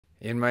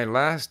In my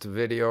last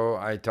video,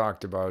 I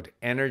talked about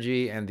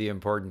energy and the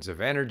importance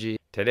of energy.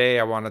 Today,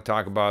 I want to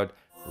talk about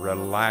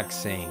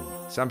relaxing.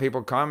 Some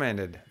people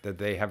commented that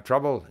they have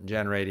trouble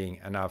generating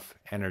enough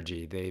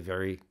energy. They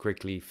very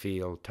quickly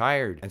feel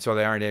tired, and so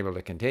they aren't able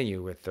to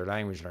continue with their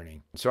language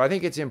learning. So I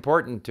think it's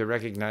important to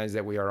recognize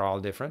that we are all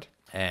different.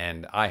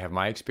 And I have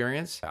my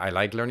experience. I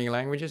like learning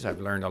languages. I've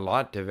learned a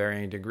lot to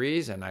varying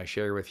degrees, and I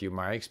share with you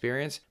my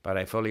experience. But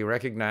I fully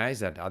recognize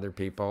that other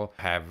people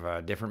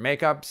have different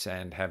makeups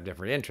and have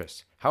different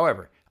interests.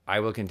 However,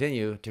 I will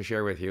continue to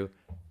share with you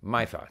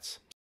my thoughts.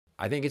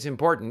 I think it's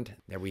important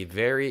that we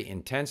vary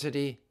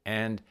intensity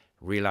and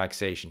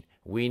relaxation.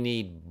 We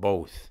need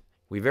both.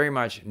 We very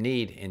much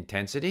need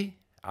intensity.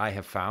 I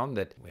have found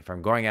that if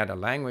I'm going at a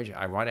language,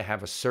 I want to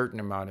have a certain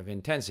amount of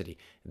intensity.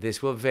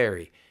 This will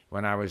vary.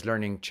 When I was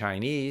learning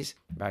Chinese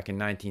back in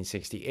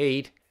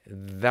 1968,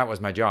 that was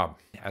my job.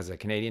 As a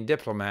Canadian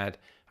diplomat,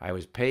 I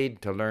was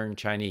paid to learn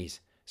Chinese.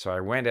 So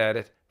I went at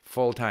it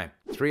full time,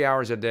 3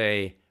 hours a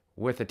day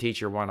with a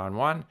teacher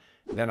one-on-one.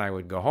 Then I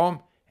would go home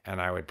and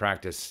I would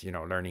practice,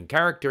 learning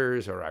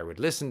characters, or I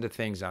would listen to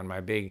things on my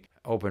big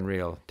open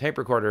reel tape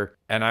recorder.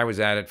 And I was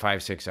at it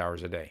 5-6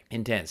 hours a day.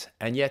 Intense.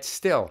 And yet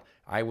still,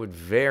 I would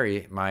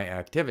vary my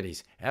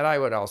activities, and I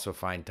would also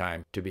find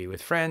time to be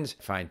with friends,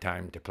 find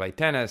time to play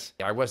tennis.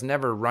 I was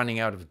never running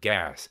out of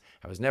gas.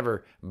 I was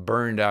never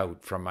burned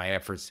out from my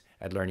efforts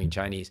at learning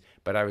Chinese,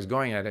 but I was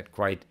going at it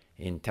quite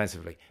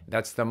intensively.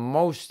 That's the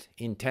most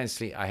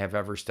intensely I have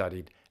ever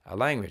studied a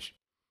language.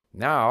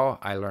 Now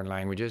I learn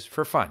languages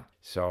for fun.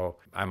 So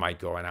I might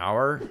go an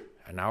hour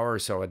or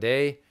so a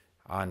day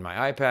on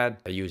my iPad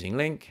using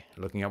Link,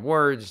 looking up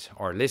words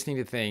or listening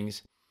to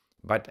things.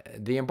 But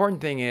the important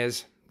thing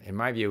is, in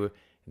my view,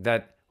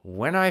 that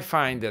when I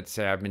find that,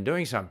 say, I've been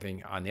doing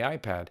something on the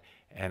iPad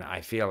and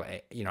I feel,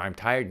 I'm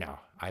tired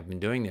now. I've been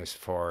doing this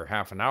for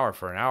half an hour,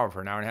 for an hour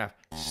and a half.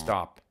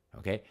 Stop,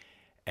 okay?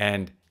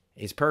 And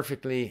it's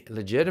perfectly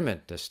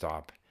legitimate to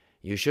stop.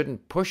 You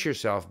shouldn't push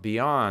yourself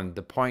beyond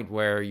the point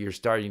where you're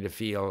starting to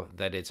feel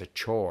that it's a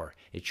chore.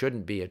 It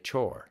shouldn't be a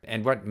chore.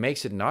 And what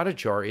makes it not a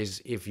chore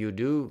is if you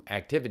do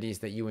activities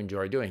that you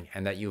enjoy doing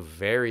and that you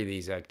vary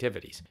these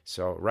activities.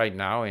 So right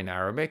now in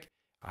Arabic,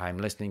 I'm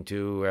listening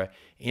to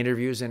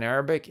interviews in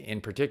Arabic.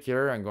 In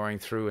particular, I'm going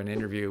through an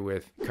interview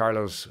with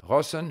Carlos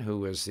Ghosn, who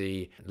was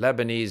the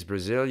Lebanese,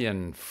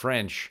 Brazilian,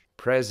 French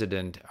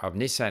president of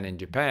Nissan in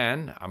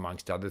Japan,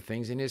 amongst other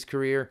things in his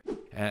career.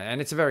 And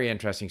it's a very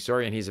interesting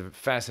story, and he's a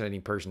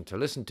fascinating person to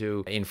listen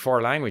to in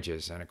 4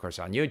 languages. And of course,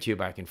 on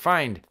YouTube, I can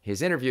find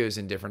his interviews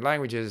in different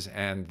languages,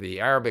 and the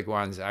Arabic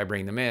ones, I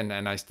bring them in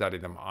and I study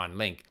them on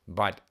Link.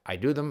 But I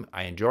do them,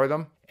 I enjoy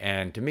them,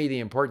 and to me, the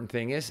important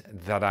thing is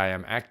that I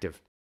am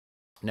active.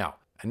 Now,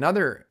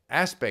 another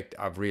aspect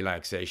of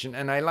relaxation,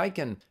 and I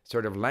liken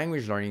sort of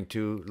language learning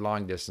to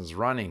long-distance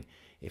running.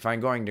 If I'm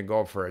going to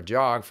go for a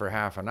jog for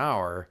half an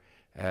hour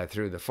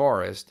through the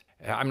forest,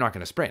 I'm not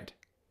going to sprint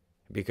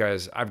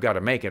because I've got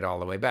to make it all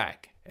the way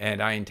back.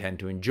 And I intend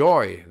to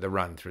enjoy the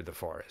run through the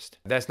forest.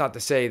 That's not to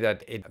say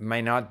that it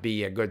may not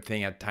be a good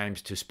thing at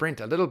times to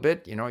sprint a little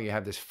bit. You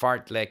have this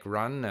fartlek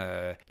run,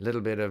 a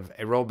little bit of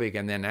aerobic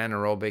and then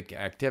anaerobic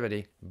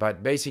activity.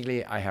 But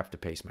basically, I have to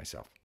pace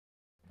myself.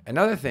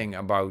 Another thing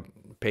about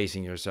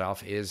pacing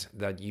yourself is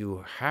that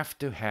you have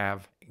to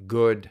have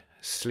good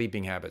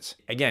sleeping habits.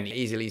 Again,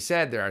 easily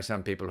said, there are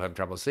some people who have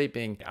trouble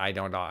sleeping. I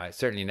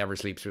certainly never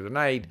sleep through the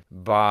night,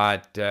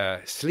 but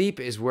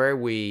sleep is where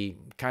we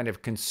kind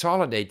of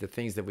consolidate the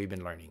things that we've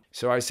been learning.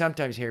 So I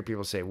sometimes hear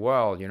people say,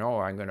 well,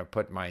 I'm going to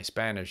put my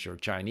Spanish or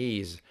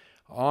Chinese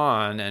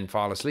on and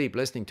fall asleep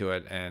listening to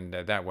it, and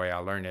that way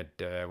I'll learn it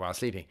while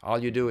sleeping.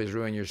 All you do is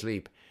ruin your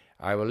sleep.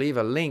 I will leave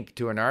a link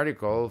to an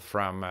article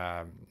from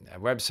a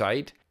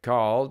website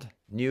called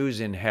News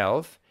in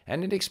Health,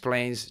 and it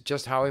explains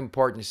just how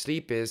important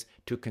sleep is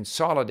to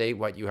consolidate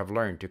what you have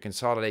learned, to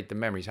consolidate the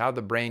memories, how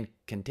the brain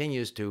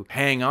continues to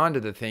hang on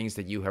to the things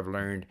that you have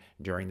learned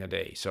during the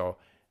day. So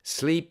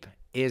sleep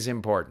is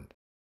important.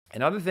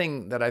 Another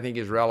thing that I think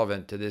is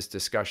relevant to this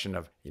discussion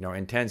of,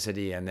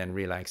 intensity and then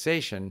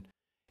relaxation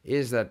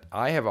is that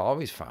I have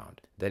always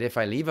found that if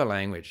I leave a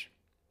language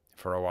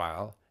for a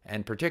while,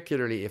 and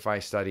particularly if I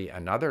study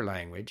another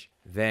language,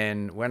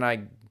 then when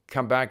I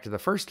come back to the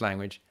first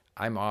language,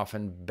 I'm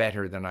often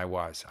better than I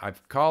was.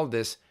 I've called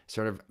this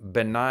sort of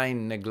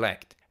benign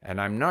neglect.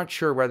 And I'm not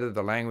sure whether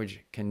the language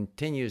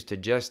continues to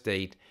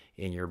gestate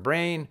in your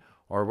brain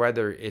or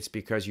whether it's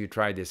because you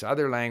tried this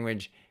other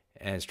language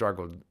and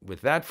struggled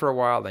with that for a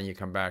while, then you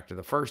come back to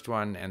the first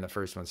one and the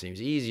first one seems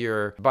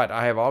easier. But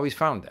I have always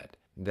found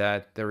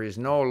that there is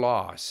no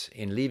loss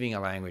in leaving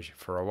a language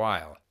for a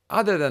while,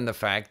 other than the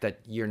fact that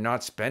you're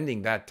not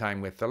spending that time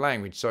with the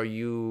language. So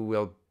you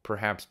will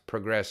perhaps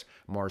progress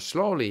more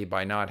slowly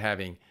by not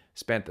having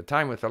spent the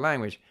time with the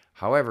language.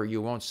 However,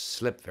 you won't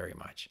slip very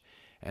much.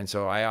 And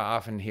so I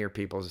often hear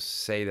people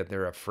say that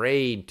they're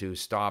afraid to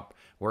stop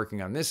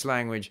working on this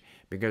language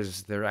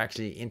because they're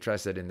actually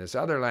interested in this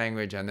other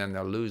language, and then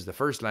they'll lose the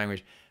first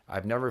language.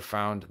 I've never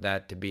found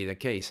that to be the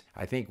case.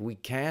 I think we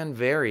can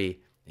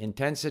vary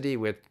intensity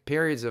with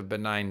periods of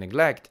benign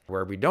neglect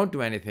where we don't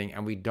do anything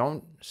and we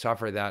don't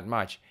suffer that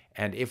much.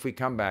 And if we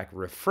come back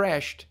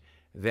refreshed,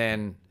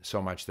 then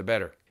so much the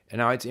better. And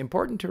now it's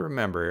important to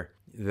remember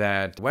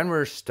that when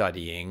we're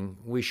studying,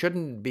 we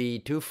shouldn't be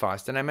too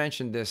fussed. And I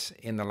mentioned this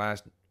in the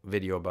last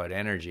video about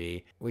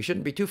energy. We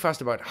shouldn't be too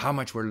fussed about how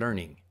much we're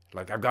learning.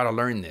 Like, I've got to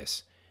learn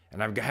this,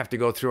 and I have to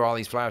go through all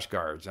these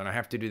flashcards, and I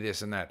have to do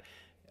this and that.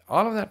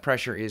 All of that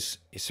pressure is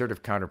sort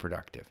of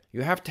counterproductive.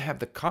 You have to have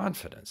the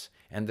confidence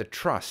and the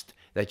trust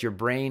that your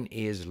brain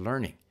is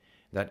learning,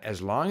 that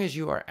as long as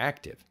you are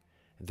active,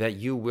 that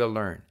you will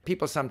learn.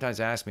 People sometimes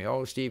ask me,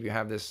 oh, Steve, you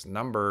have this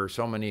number,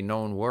 so many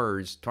known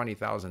words,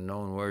 20,000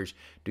 known words.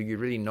 Do you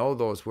really know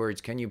those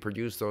words? Can you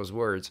produce those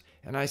words?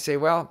 And I say,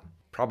 well,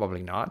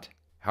 probably not.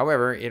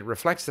 However, it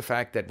reflects the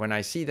fact that when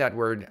I see that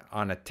word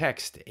on a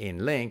text in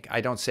LingQ,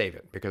 I don't save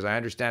it because I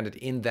understand it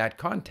in that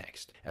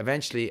context.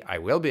 Eventually, I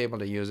will be able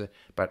to use it,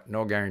 but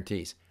no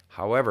guarantees.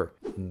 However,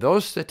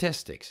 those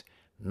statistics,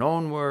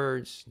 known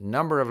words,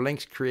 number of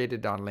links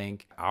created on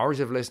LingQ, hours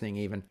of listening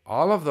even,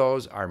 all of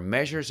those are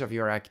measures of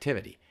your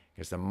activity.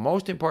 Because the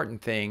most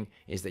important thing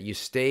is that you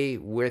stay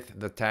with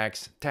the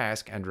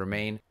task and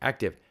remain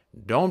active.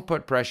 Don't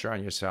put pressure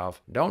on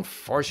yourself. Don't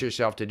force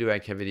yourself to do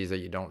activities that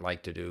you don't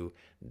like to do.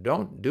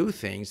 Don't do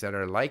things that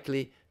are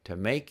likely to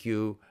make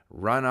you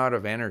run out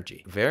of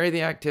energy. Vary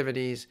the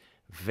activities,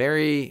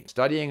 vary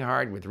studying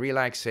hard with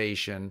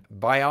relaxation.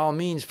 By all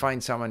means,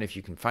 find someone, if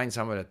you can find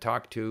someone to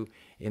talk to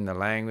in the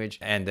language,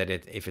 and that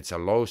if it's a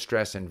low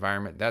stress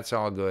environment, that's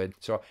all good.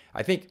 So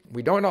I think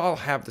we don't all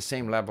have the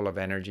same level of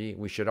energy.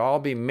 We should all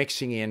be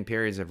mixing in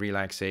periods of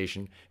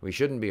relaxation. We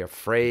shouldn't be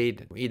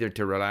afraid either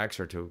to relax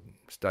or to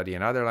study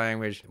another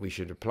language. We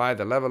should apply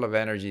the level of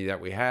energy that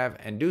we have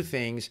and do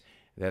things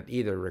that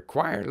either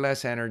require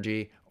less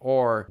energy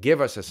or give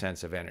us a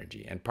sense of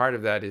energy. And part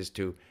of that is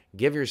to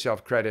give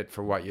yourself credit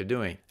for what you're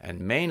doing. And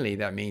mainly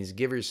that means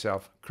give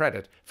yourself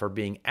credit for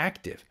being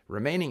active,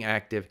 remaining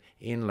active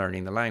in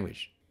learning the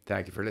language.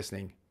 Thank you for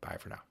listening. Bye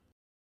for now.